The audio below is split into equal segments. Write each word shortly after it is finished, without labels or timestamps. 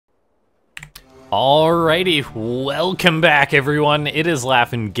Alrighty, welcome back everyone. It is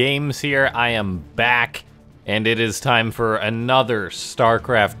LaughNgamez here. I am back, and it is time for another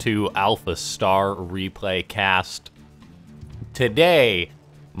Starcraft 2 AlphaStar replay cast. Today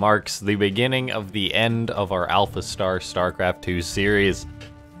marks the beginning of the end of our AlphaStar Starcraft 2 series.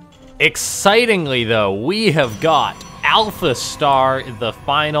 Excitingly though, we have got AlphaStar, the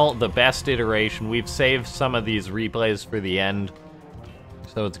final, the best iteration. We've saved some of these replays for the end,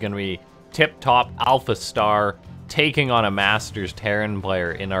 so it's gonna be tip-top AlphaStar taking on a Masters Terran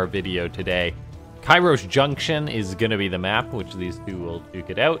player in our video today. Kairos Junction is going to be the map, which these two will duke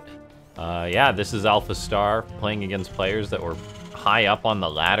it out. Yeah, this is AlphaStar playing against players that were high up on the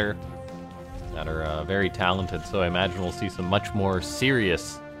ladder, that are very talented, so I imagine we'll see some much more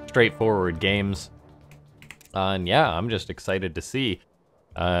serious, straightforward games. And yeah, I'm just excited to see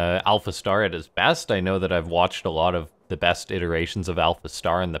AlphaStar at his best. I know that I've watched a lot of the best iterations of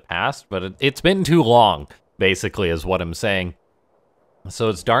AlphaStar in the past, but it's been too long, basically, is what I'm saying. So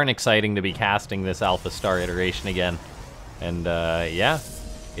it's darn exciting to be casting this AlphaStar iteration again, and yeah,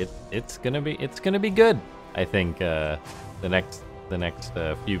 it's gonna be good. I think the next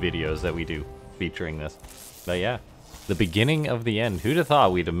few videos that we do featuring this. But yeah, the beginning of the end. Who'd have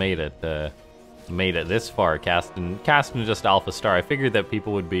thought we'd have made it this far, casting just AlphaStar? I figured that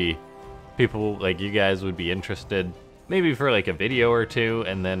people like you guys would be interested, maybe for like a video or two,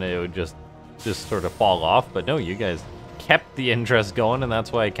 and then it would just sort of fall off. But no, you guys kept the interest going, and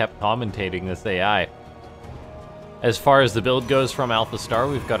that's why I kept commentating this AI. As far as the build goes from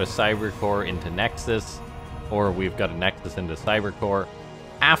AlphaStar, we've got a Cybercore into Nexus, or we've got a Nexus into Cybercore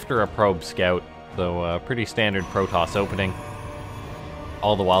after a Probe Scout, so pretty standard Protoss opening.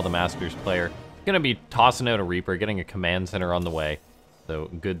 All the while the Masters player gonna be tossing out a Reaper, getting a command center on the way, so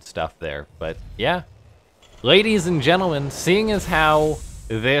good stuff there. But yeah, ladies and gentlemen, seeing as how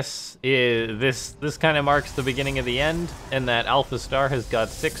this kind of marks the beginning of the end, and that AlphaStar has got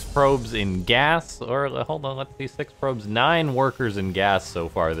 6 probes in gas, or hold on, let's see, 6 probes, 9 workers in gas so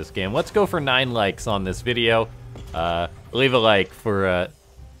far this game. Let's go for 9 likes on this video. Leave a like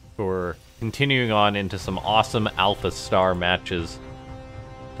for continuing on into some awesome AlphaStar matches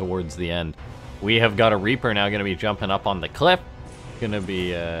towards the end. We have got a Reaper now going to be jumping up on the cliff, going to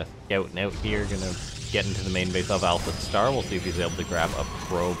be scouting out here, going to get into the main base of AlphaStar. We'll see if he's able to grab a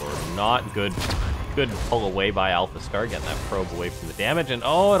probe or not. Good pull away by AlphaStar, getting that probe away from the damage. And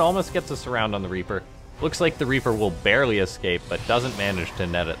oh, it almost gets us around on the Reaper. Looks like the Reaper will barely escape, but doesn't manage to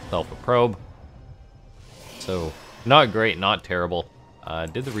net itself a probe. So, not great, not terrible.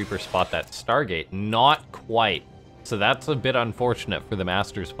 Did the Reaper spot that Stargate? Not quite. So that's a bit unfortunate for the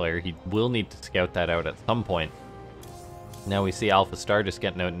Masters player. He will need to scout that out at some point. Now we see AlphaStar just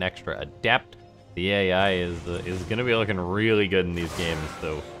getting out an extra Adept. The AI is going to be looking really good in these games,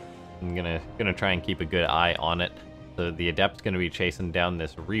 so I'm gonna try and keep a good eye on it. So the Adept's going to be chasing down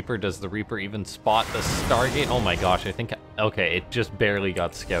this Reaper. Does the Reaper even spot the Stargate? Oh my gosh, I think... Okay, it just barely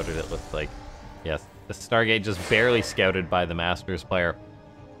got scouted, it looks like. Yes, the Stargate just barely scouted by the Masters player.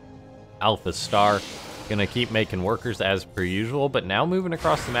 AlphaStar gonna keep making workers as per usual, but now moving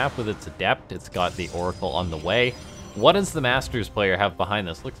across the map with its Adept. It's got the Oracle on the way. What does the Masters player have behind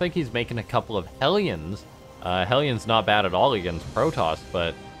this? Looks like he's making a couple of Hellions. Hellions not bad at all against Protoss,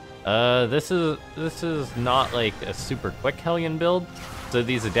 but this is not like a super quick Hellion build. So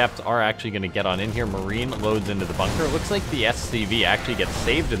these Adepts are actually going to get on in here. Marine loads into the bunker. It looks like the SCV actually gets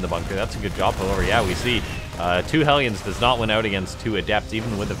saved in the bunker. That's a good job. However, yeah, we see 2 Hellions does not win out against 2 Adepts,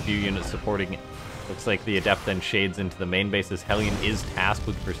 even with a few units supporting it. Looks like the Adept then shades into the main base as Hellion is tasked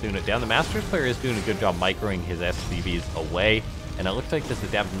with pursuing it down. The Masters player is doing a good job microing his SCVs away, and it looks like this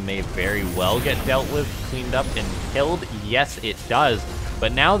Adept may very well get dealt with, cleaned up, and killed. Yes, it does.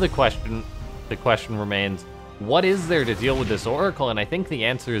 But now the question remains, what is there to deal with this Oracle? And I think the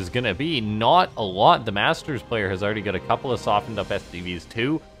answer is going to be not a lot. The Masters player has already got a couple of softened up SCVs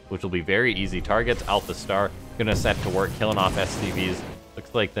too, which will be very easy targets. AlphaStar going to set to work killing off SCVs.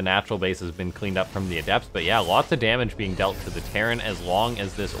 Looks like the natural base has been cleaned up from the Adepts, but yeah, lots of damage being dealt to the Terran as long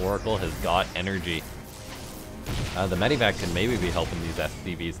as this Oracle has got energy. The Medivac can maybe be helping these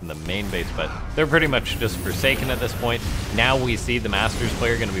SCVs in the main base, but they're pretty much just forsaken at this point. Now we see the Masters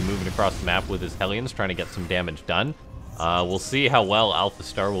player going to be moving across the map with his Hellions, trying to get some damage done. We'll see how well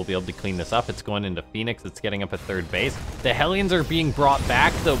AlphaStar will be able to clean this up. It's going into Phoenix. It's getting up at third base. The Hellions are being brought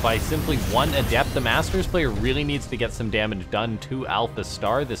back, though, by simply 1 Adept. The Masters player really needs to get some damage done to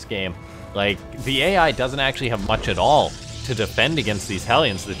AlphaStar this game. Like, the AI doesn't actually have much at all to defend against these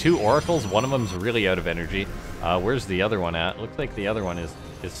Hellions. The 2 Oracles, one of them's really out of energy. Where's the other one at? Looks like the other one is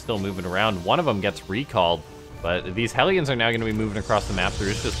still moving around. One of them gets recalled. But these Hellions are now going to be moving across the map. There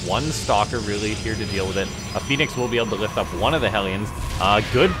is just one Stalker really here to deal with it. A Phoenix will be able to lift up one of the Hellions.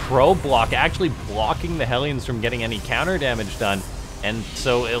 Good probe block, actually blocking the Hellions from getting any counter damage done. And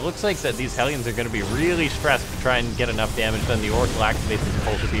so it looks like that these Hellions are going to be really stressed to try and get enough damage done. The Oracle activates his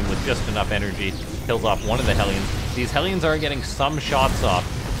Pulsar Beam with just enough energy, kills off one of the Hellions. These Hellions are getting some shots off.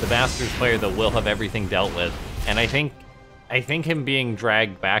 The Masters player, though, will have everything dealt with. And I think him being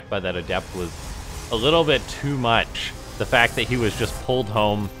dragged back by that Adept was a little bit too much. The fact that he was just pulled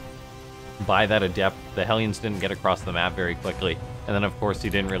home by that Adept. The Hellions didn't get across the map very quickly. And then, of course,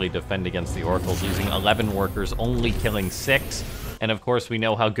 he didn't really defend against the Oracles, losing 11 workers, only killing 6. And, of course, we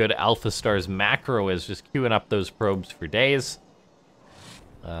know how good AlphaStar's macro is, just queuing up those probes for days.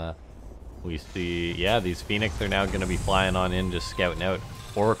 We see, yeah, these Phoenix are now going to be flying on in, just scouting out.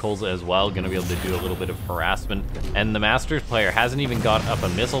 Oracles as well, going to be able to do a little bit of harassment. And the Masters player hasn't even got up a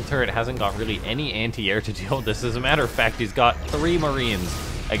missile turret, hasn't got really any anti-air to deal with this. As a matter of fact, he's got 3 Marines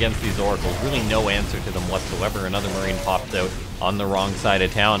against these Oracles. Really no answer to them whatsoever. Another Marine pops out on the wrong side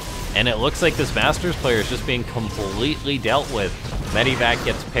of town. And it looks like this Masters player is just being completely dealt with. Medivac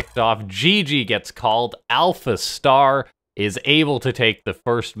gets picked off. GG gets called. AlphaStar is able to take the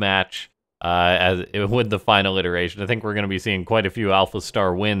first match with the final iteration. I think we're going to be seeing quite a few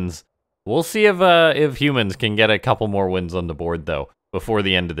AlphaStar wins. We'll see if humans can get a couple more wins on the board, though, before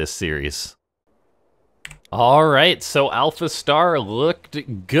the end of this series. All right, so AlphaStar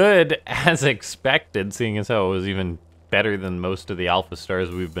looked good as expected, seeing as how it was even better than most of the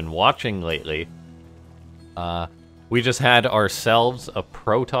AlphaStars we've been watching lately. We just had ourselves a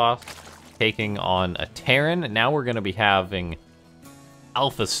Protoss taking on a Terran. Now we're going to be having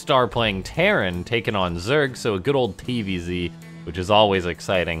AlphaStar playing Terran, taking on Zerg, so a good old TVZ, which is always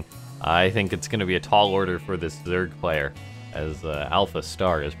exciting. I think it's going to be a tall order for this Zerg player, as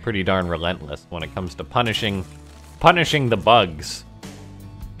AlphaStar is pretty darn relentless when it comes to punishing the bugs.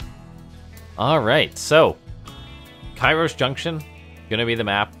 Alright, so, Kairos Junction, gonna be the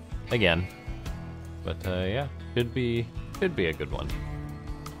map again. But yeah, should be a good one.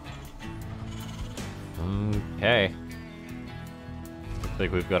 Okay. Looks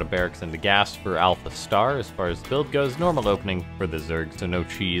like we've got a barracks into gas for AlphaStar as far as build goes. Normal opening for the Zerg, so no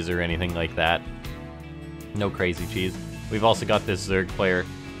cheese or anything like that. No crazy cheese. We've also got this Zerg player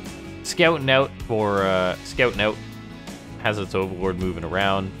scouting out for has its Overlord moving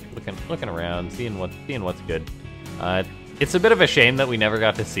around, looking around, seeing what's good. It's a bit of a shame that we never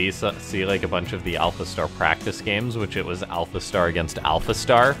got to see like a bunch of the AlphaStar practice games, which it was AlphaStar against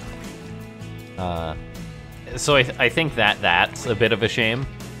AlphaStar. So I think that's a bit of a shame,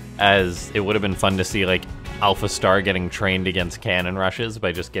 as it would have been fun to see like AlphaStar getting trained against cannon rushes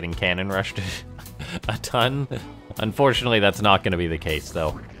by just getting cannon rushed a ton. Unfortunately, that's not going to be the case,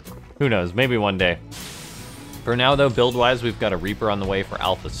 though. Who knows? Maybe one day. For now, though, build-wise, we've got a Reaper on the way for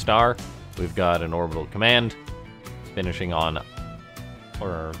AlphaStar. We've got an Orbital Command finishing on,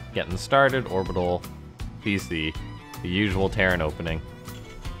 or getting started. Orbital PC, the usual Terran opening.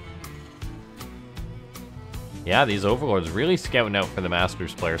 Yeah, these Overlords really scouting out for the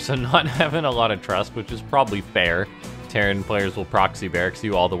Masters player, so not having a lot of trust, which is probably fair. Terran players will proxy barracks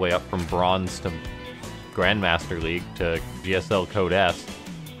you all the way up from Bronze to Grandmaster League to GSL Code S.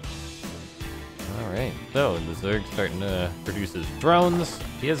 Alright, so the Zerg's starting to produce his drones.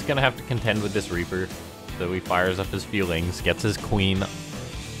 He is going to have to contend with this Reaper. So he fires up his feelings, gets his Queen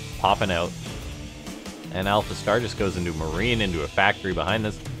popping out. And AlphaStar just goes into Marine, into a factory behind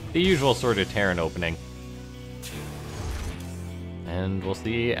this. The usual sort of Terran opening. And we'll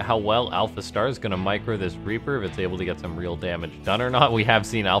see how well AlphaStar is going to micro this Reaper, if it's able to get some real damage done or not. We have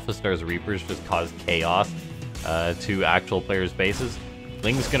seen AlphaStar's Reapers just cause chaos to actual players' bases.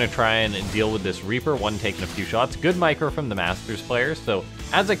 Ling's going to try and deal with this Reaper, one taking a few shots. Good micro from the Masters players, so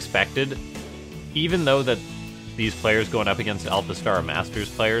as expected, even though that these players going up against AlphaStar are Masters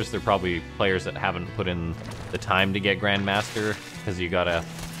players, they're probably players that haven't put in the time to get Grandmaster, because you got to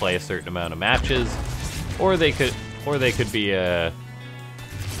play a certain amount of matches, or they could be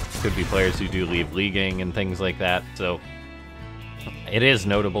players who do leave leaguing and things like that. So it is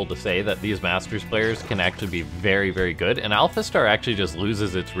notable to say that these Masters players can actually be very, very good. And AlphaStar actually just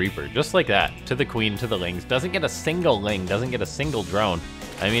loses its Reaper, just like that, to the Queen, to the Lings. Doesn't get a single Ling, doesn't get a single drone.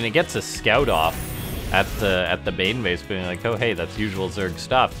 I mean, it gets a scout off at the Bane base, being like, oh hey, that's usual Zerg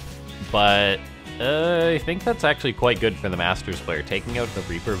stuff. But I think that's actually quite good for the Masters player, taking out the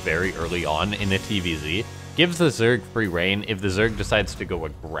Reaper very early on in a TVZ. Gives the Zerg free reign. If the Zerg decides to go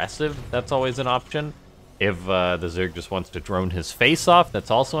aggressive, that's always an option. If the Zerg just wants to drone his face off,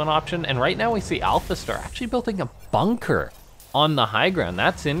 that's also an option. And right now we see AlphaStar actually building a bunker on the high ground.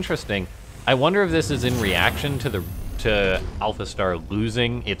 That's interesting. I wonder if this is in reaction to AlphaStar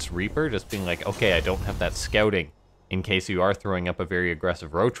losing its Reaper, just being like, okay, I don't have that scouting in case you are throwing up a very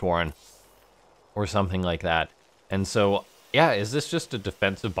aggressive Roach Warren or something like that. And so, yeah, is this just a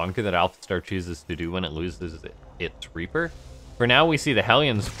defensive bunker that AlphaStar chooses to do when it loses its Reaper? For now, we see the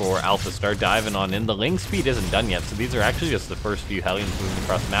Hellions for AlphaStar diving on in. The Ling speed isn't done yet, so these are actually just the first few Hellions moving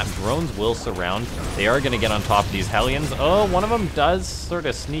across the map. Drones will surround. They are going to get on top of these Hellions. Oh, one of them does sort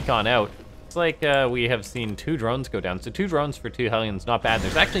of sneak on out. It's like we have seen 2 drones go down. So 2 drones for 2 Hellions, not bad.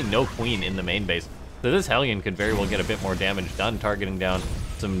 There's actually no Queen in the main base. So this Hellion could very well get a bit more damage done, targeting down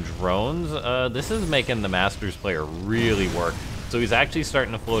some drones. This is making the Masters player really work. So he's actually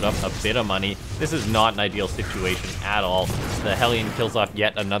starting to float up a bit of money. This is not an ideal situation at all. The Hellion kills off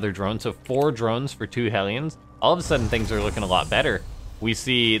yet another drone. So 4 drones for 2 Hellions. All of a sudden, things are looking a lot better. We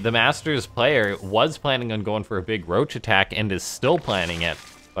see the Masters player was planning on going for a big Roach attack and is still planning it.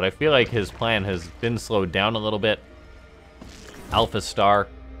 But I feel like his plan has been slowed down a little bit. AlphaStar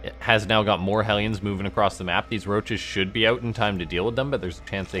has now got more Hellions moving across the map. These Roaches should be out in time to deal with them, but there's a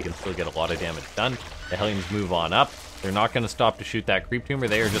chance they can still get a lot of damage done. The Hellions move on up. They're not going to stop to shoot that Creep Tumor.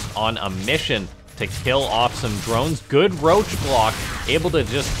 They are just on a mission to kill off some drones. Good Roach block, able to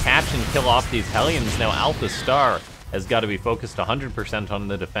just catch and kill off these Hellions. Now AlphaStar has got to be focused 100% on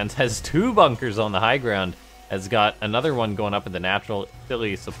the defense. Has 2 bunkers on the high ground. Has got another one going up in the natural.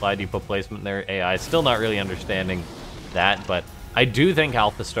 Silly supply depot placement there. AI still not really understanding that, but I do think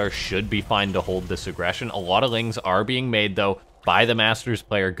AlphaStar should be fine to hold this aggression. A lot of Lings are being made, though, by the Masters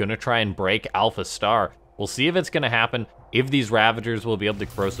player. Gonna try and break AlphaStar. We'll see if it's going to happen. If these Ravagers will be able to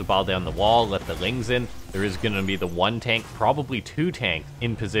corrosive ball down the wall, let the Lings in. There is going to be the 1 tank, probably 2 tanks,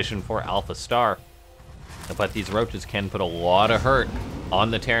 in position for AlphaStar. But these Roaches can put a lot of hurt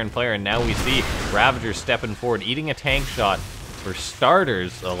on the Terran player. And now we see Ravagers stepping forward, eating a tank shot. For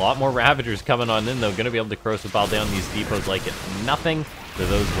starters, a lot more Ravagers coming on in, though. Going to be able to corrosive ball down these depots like it's nothing. So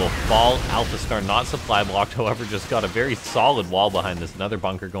those will fall. AlphaStar not supply blocked, however, just got a very solid wall behind this. Another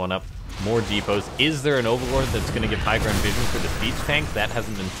bunker going up. More depots. Is there an Overlord that's going to give high ground vision for the siege tanks? That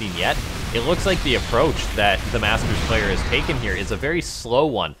hasn't been seen yet. It looks like the approach that the Masters player has taken here is a very slow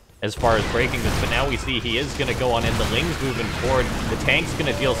one as far as breaking this, but now we see he is going to go on in. The Ling's moving forward. The tank's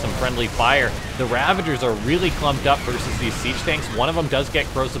going to deal some friendly fire. The Ravagers are really clumped up versus these siege tanks. One of them does get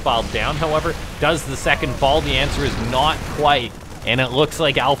corrosive ball down, however. Does the second fall? The answer is not quite. And it looks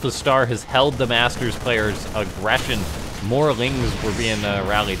like AlphaStar has held the Masters player's aggression. More Lings were being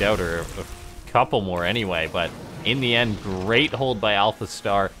rallied out, or a couple more anyway, but in the end, great hold by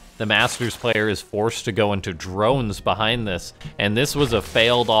AlphaStar. The Masters player is forced to go into drones behind this, and this was a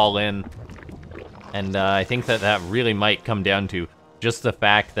failed all-in. And I think that really might come down to just the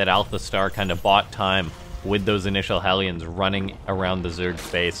fact that AlphaStar kind of bought time with those initial Hellions running around the Zerg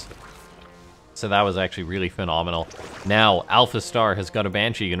space. So that was actually really phenomenal. Now, AlphaStar has got a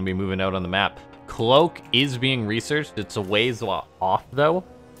Banshee going to be moving out on the map. Cloak is being researched. It's a ways off, though.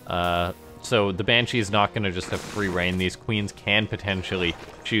 So the Banshee is not going to just have free reign. These Queens can potentially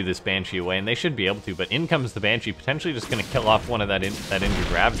shoo this Banshee away, and they should be able to. But in comes the Banshee, potentially just going to kill off one of that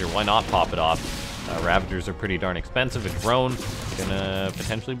injured Ravager. Why not pop it off? Ravagers are pretty darn expensive. A drone gonna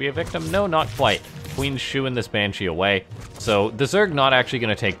potentially be a victim? No, not quite. Queen's shooing this Banshee away. So the Zerg not actually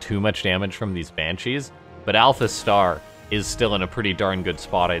going to take too much damage from these Banshees, but AlphaStar is still in a pretty darn good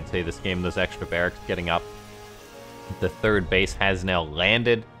spot, I'd say, this game. Those extra barracks getting up. The 3rd base has now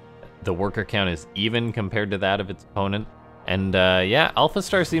landed. The worker count is even compared to that of its opponent. And yeah,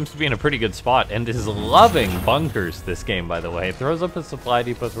 AlphaStar seems to be in a pretty good spot and is loving bunkers this game, by the way. Throws up a supply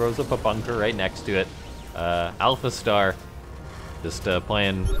depot, throws up a bunker right next to it. AlphaStar just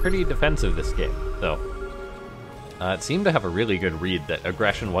playing pretty defensive this game. So it seemed to have a really good read that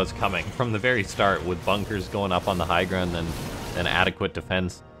aggression was coming from the very start, with bunkers going up on the high ground and adequate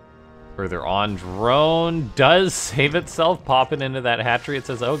defense. Further on, drone does save itself, popping into that hatchery. It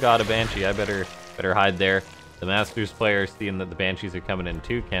says, oh god, a Banshee, I better hide there. The Masters player, seeing that the Banshees are coming in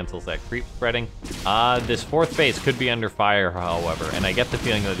too, cancels that creep spreading. This 4th base could be under fire, however, and I get the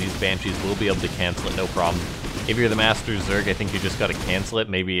feeling that these Banshees will be able to cancel it, no problem. If you're the Masters Zerg, I think you just got to cancel it.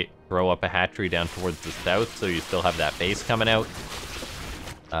 Maybe throw up a hatchery down towards the south so you still have that base coming out.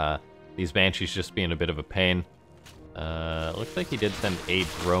 These Banshees just being a bit of a pain. Looks like he did send a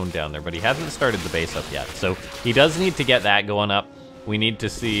drone down there, but he hasn't started the base up yet. So he does need to get that going up. We need to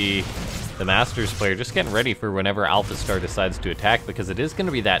see the Masters player just getting ready for whenever AlphaStar decides to attack, because it is going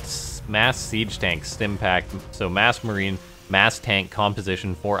to be that mass siege tank stim pack. So mass marine, mass tank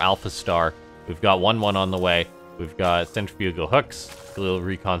composition for AlphaStar. We've got 1-1 on the way. We've got centrifugal hooks, little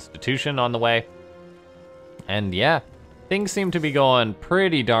reconstitution on the way. And yeah, things seem to be going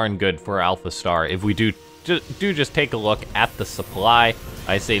pretty darn good for AlphaStar. If we do just take a look at the supply,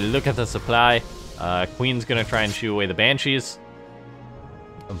 I say look at the supply. Queen's gonna try and shoo away the Banshees.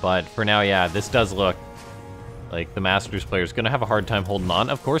 But for now, yeah, this does look like the Masters player is gonna have a hard time holding on.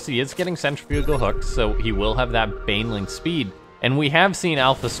 Of course, he is getting centrifugal hooks, so he will have that Baneling speed. And we have seen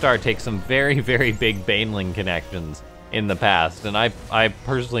AlphaStar take some very, very big Baneling connections in the past, and I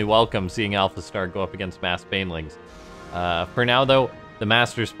personally welcome seeing AlphaStar go up against mass Banelings. For now, though, the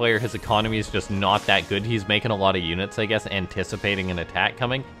Masters player, his economy is just not that good. He's making a lot of units, I guess, anticipating an attack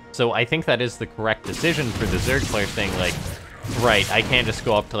coming. So I think that is the correct decision for the Zerg player, saying, like, right, I can't just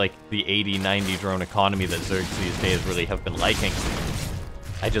go up to, like, the 80, 90 drone economy that Zergs these days really have been liking.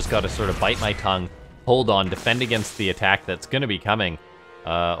 I just gotta sort of bite my tongue, hold on, defend against the attack that's gonna be coming,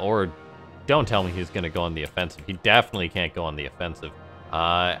 or don't tell me he's gonna go on the offensive. He definitely can't go on the offensive.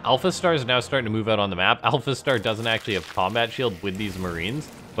 AlphaStar is now starting to move out on the map. AlphaStar doesn't actually have combat shield with these Marines,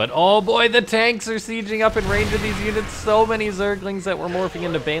 but oh boy, the tanks are sieging up in range of these units. So many Zerglings that were morphing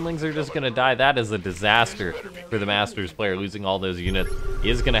into Banelings are just gonna die. That is a disaster for the Masters player, losing all those units. He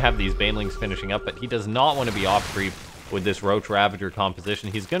is gonna have these Banelings finishing up, but he does not want to be off creep with this Roach Ravager composition.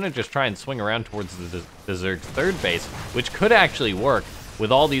 He's gonna just try and swing around towards the Zerg's third base, which could actually work,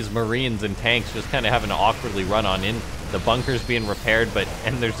 with all these Marines and tanks just kind of having to awkwardly run on in. The bunkers being repaired,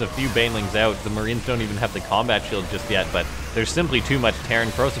 and there's a few Banelings out. The Marines don't even have the combat shield just yet, but there's simply too much Terran.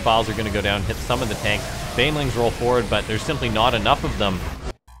 Crocodiles are going to go down, hit some of the tanks. Banelings roll forward, but there's simply not enough of them.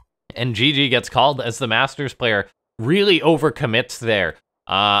 And GG gets called as the Masters player really overcommits there.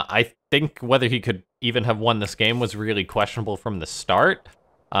 I think whether he could even have won this game was really questionable from the start,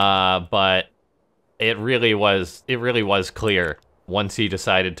 but it really was clear once he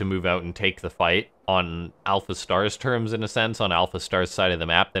decided to move out and take the fight on AlphaStar's terms, in a sense, on AlphaStar's side of the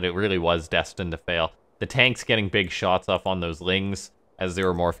map, that it really was destined to fail. The tanks getting big shots off on those Lings as they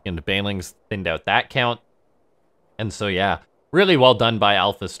were morphing into Banelings thinned out that count. And so, yeah, really well done by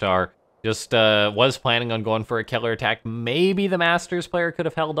AlphaStar. Just was planning on going for a killer attack. Maybe the Masters player could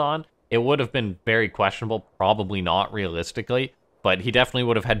have held on. It would have been very questionable, probably not realistically, but he definitely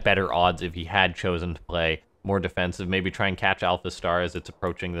would have had better odds if he had chosen to play more defensive, maybe try and catch AlphaStar as it's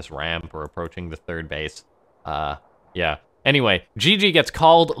approaching this ramp or approaching the third base. Yeah. Anyway, GG gets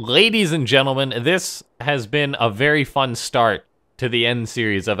called. Ladies and gentlemen, this has been a very fun start to the end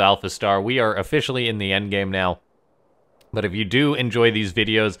series of AlphaStar. We are officially in the end game now. But if you do enjoy these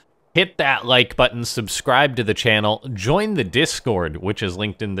videos, hit that like button, subscribe to the channel, join the Discord, which is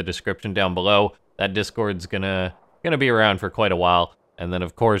linked in the description down below. That Discord's gonna be around for quite a while. And then,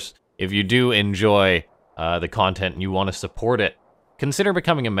 of course, if you do enjoy the content and you want to support it, consider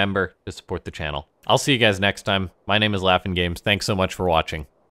becoming a member to support the channel. I'll see you guys next time. My name is LaughNgamez. Thanks so much for watching.